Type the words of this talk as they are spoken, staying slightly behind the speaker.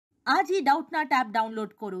আজই Doubtnut app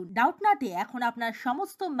download করুন। ডাউটনাটে এখন আপনার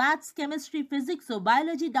সমস্ত ম্যাথস, কেমিস্ট্রি, ফিজিক্স ও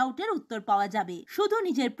বায়োলজি ডাউটের উত্তর পাওয়া যাবে। শুধু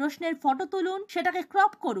নিজের প্রশ্নের ফটো তুলুন, সেটাকে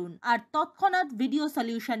ক্রপ করুন আর তৎক্ষণাৎ ভিডিও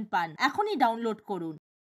সলিউশন পান। এখনই ডাউনলোড করুন।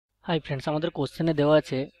 হাই ফ্রেন্ডস, আমাদের কোশ্চেনে দেওয়া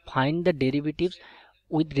আছে find the derivatives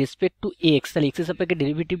with respect to x. তাহলে এক্স এর সাপেক্ষে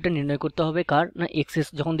ডেরিভেটিভটা নির্ণয় করতে হবে কার না, এক্স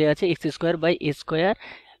যখন দেওয়া আছে x square by A square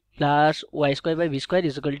plus Y square by B square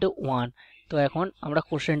is equal to 1। তো এখন আমরা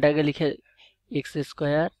কোশ্চেনটাকে লিখে x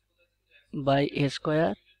square by A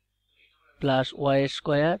square plus Y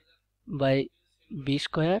square by B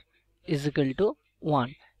square is equal to 1।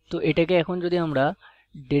 তো এটাকে এখন যদি আমরা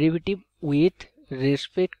derivative with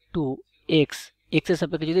respect to x এর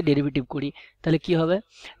সাপেক্ষে যদি ডেরিভেটিভ করি তাহলে কি হবে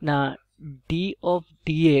না, D of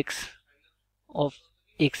dx of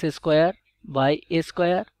x square by A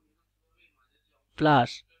square plus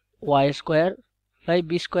Y square by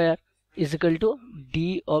B square is equal to D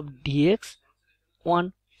of dx 1।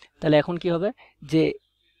 তাহলে এখন কি হবে যে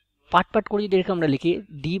পার্ট পার্ট করে যদি আমরা লিখি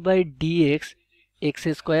D by dx x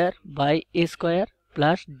square by A square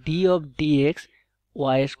plus D of dx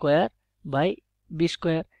Y square by B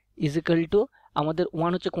square is equal to আমাদের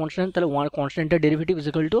 1 হচ্ছে কনস্ট্যান্ট, তাহলে 1 কনস্ট্যান্টের ডেরিভেটিভ ইজ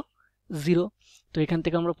ইকুয়াল টু 0। তো এখান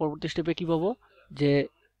থেকে আমরা পরবর্তী স্টেপে কি পাবো যে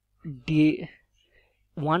ডি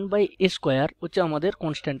 1 বাই এ স্কোয়ার হচ্ছে আমাদের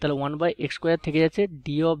কনস্ট্যান্ট, তাহলে 1 বাই এক্স স্কোয়ার থেকে যাচ্ছে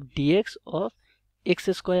D of dx of x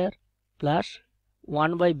square plus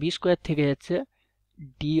 1 by B square থেকে যাচ্ছে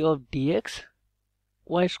D of dx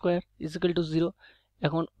Y square is equal to 0।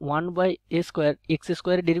 এখন 1 বাই এ স্কোয়ার এক্স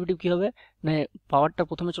স্কোয়ারের ডেরিভেটিভ কী হবে না, পাওয়ারটা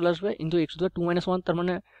প্রথমে চলে আসবে ইন্টু এক্স টু 2 - 1, তার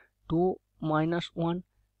মানে 2 - 1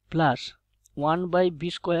 plus 1 by B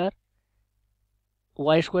square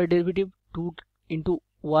Y square derivative 2 into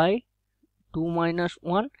Y 2 -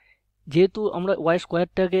 1, যেহেতু আমরা ওয়াই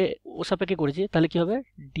স্কোয়ারটাকে ও সাপেক্ষে করেছি তাহলে কি হবে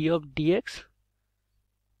D of dx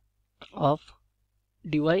of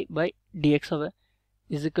dy by dx হবে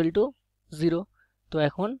ইজ ইকুয়াল টু 0। তো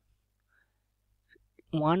এখন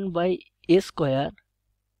 1 by A square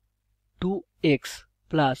 2x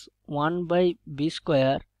plus 1 by B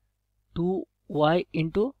square 2y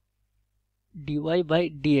into dy by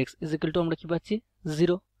dx is equal to আমরা কি পাচ্ছি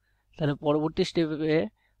 0। তাহলে পরবর্তী স্টেপে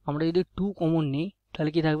আমরা যদি 2 কমন নিই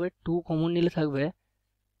তাহলে কি থাকবে, 2 কমন নিলে থাকবে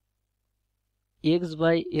x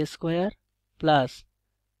by A square plus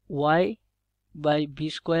Y by B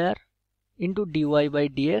square into dy by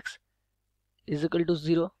dx is equal to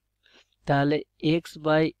 0। তাহলে x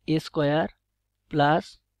by A square plus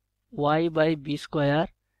Y by B square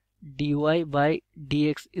dy by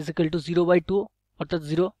dx is equal to 0/2 অর্থাৎ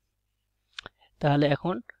 0। তাহলে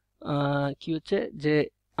এখন কি হচ্ছে যে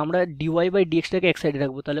আমরা dy by ডিএক্সটাকে এক সাইডে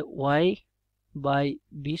রাখবো, তাহলে Y by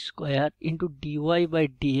B square into dy by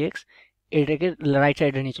dx এটাকে রাইট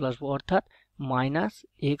সাইডে নিয়ে চলে আসবো অর্থাৎ minus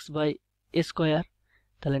x by A square.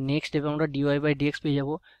 তাহলে নেক্সট স্টেপে আমরা ডিওয়াই বাই ডিএক্স পেয়ে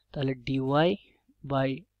যাবো, তাহলে dy by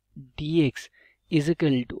dx is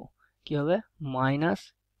equal to কী হবে minus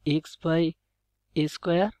x by A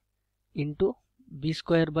square into B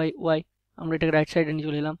square by Y. আমরা এটাকে রাইট সাইডে নিয়ে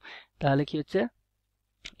চলে এলাম, তাহলে কি হচ্ছে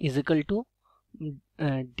is equal to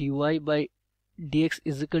dy by dx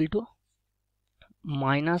is equal to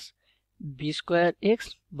minus B square x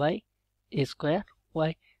by A square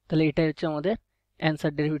Y. তাহলে এটাই হচ্ছে আমাদের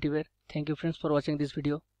অ্যান্সার ডেরিভেটিভের। Thank you friends for watching this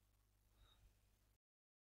video.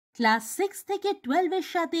 Class 6 থেকে 12 এর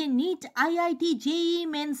সাথে নিট, আইআইটি, জেইই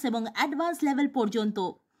মেন্স এবং অ্যাডভান্স লেভেল পর্যন্ত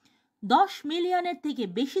 10 মিলিয়নের থেকে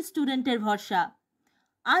বেশি স্টুডেন্টের ভরসা।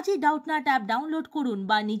 আজই ডাউটনাট অ্যাপ ডাউনলোড করুন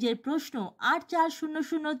বা নিজের প্রশ্ন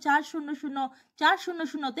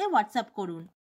 8400400400 তে হোয়াটসঅ্যাপ করুন।